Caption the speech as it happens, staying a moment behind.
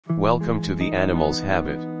Welcome to the Animal's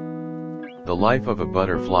Habit. The life of a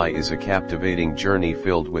butterfly is a captivating journey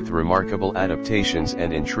filled with remarkable adaptations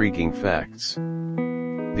and intriguing facts.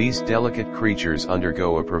 These delicate creatures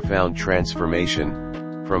undergo a profound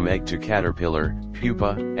transformation, from egg to caterpillar,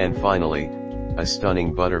 pupa, and finally, a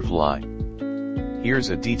stunning butterfly.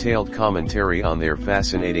 Here's a detailed commentary on their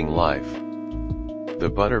fascinating life.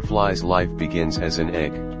 The butterfly's life begins as an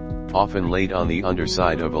egg, often laid on the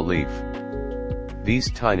underside of a leaf.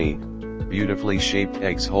 These tiny, beautifully shaped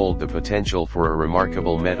eggs hold the potential for a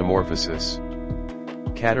remarkable metamorphosis.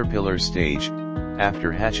 Caterpillar stage.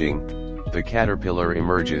 After hatching, the caterpillar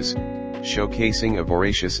emerges, showcasing a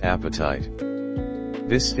voracious appetite.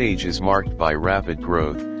 This stage is marked by rapid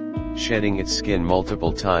growth, shedding its skin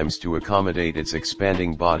multiple times to accommodate its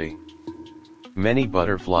expanding body. Many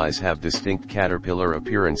butterflies have distinct caterpillar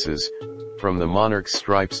appearances, from the Monarch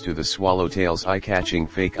stripes to the Swallowtail's eye-catching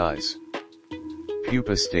fake eyes.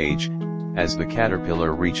 Pupa stage. As the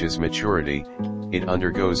caterpillar reaches maturity, it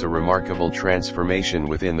undergoes a remarkable transformation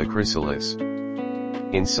within the chrysalis.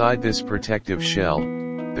 Inside this protective shell,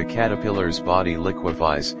 the caterpillar's body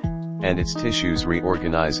liquefies, and its tissues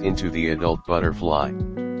reorganize into the adult butterfly.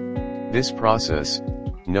 This process,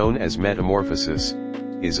 known as metamorphosis,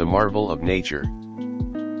 is a marvel of nature.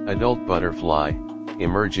 Adult butterfly.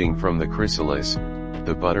 Emerging from the chrysalis,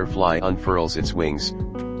 the butterfly unfurls its wings,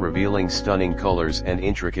 revealing stunning colors and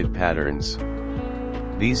intricate patterns.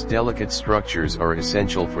 These delicate structures are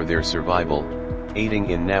essential for their survival, aiding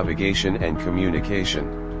in navigation and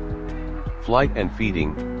communication. Flight and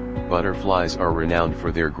feeding. Butterflies are renowned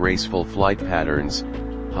for their graceful flight patterns,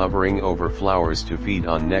 hovering over flowers to feed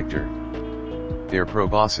on nectar. Their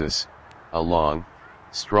proboscis, a long,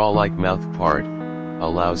 straw-like mouth part,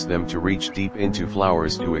 allows them to reach deep into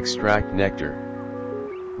flowers to extract nectar.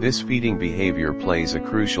 This feeding behavior plays a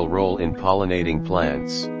crucial role in pollinating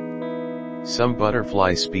plants. Some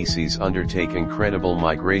butterfly species undertake incredible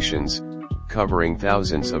migrations, covering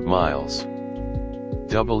thousands of miles.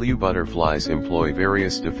 Butterflies employ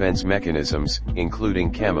various defense mechanisms, including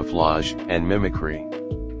camouflage and mimicry.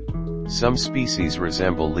 Some species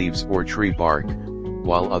resemble leaves or tree bark,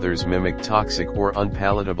 while others mimic toxic or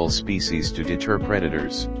unpalatable species to deter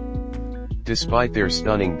predators. Despite their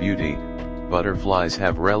stunning beauty, butterflies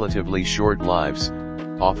have relatively short lives,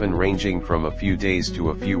 often ranging from a few days to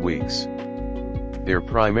a few weeks. Their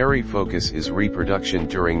primary focus is reproduction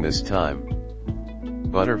during this time.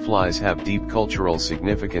 Butterflies have deep cultural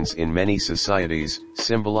significance in many societies,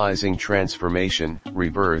 symbolizing transformation,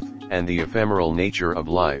 rebirth, and the ephemeral nature of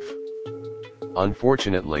life.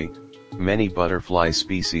 Unfortunately, many butterfly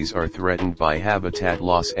species are threatened by habitat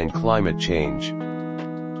loss and climate change.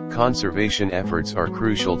 Conservation efforts are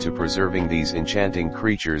crucial to preserving these enchanting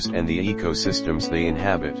creatures and the ecosystems they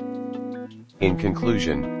inhabit. In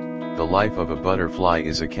conclusion, the life of a butterfly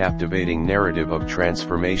is a captivating narrative of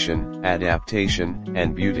transformation, adaptation,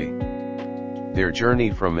 and beauty. Their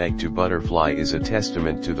journey from egg to butterfly is a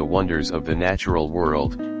testament to the wonders of the natural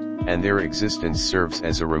world, and their existence serves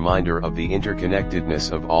as a reminder of the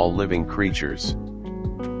interconnectedness of all living creatures.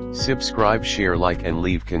 Subscribe, share, like, and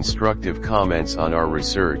leave constructive comments on our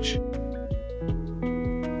research.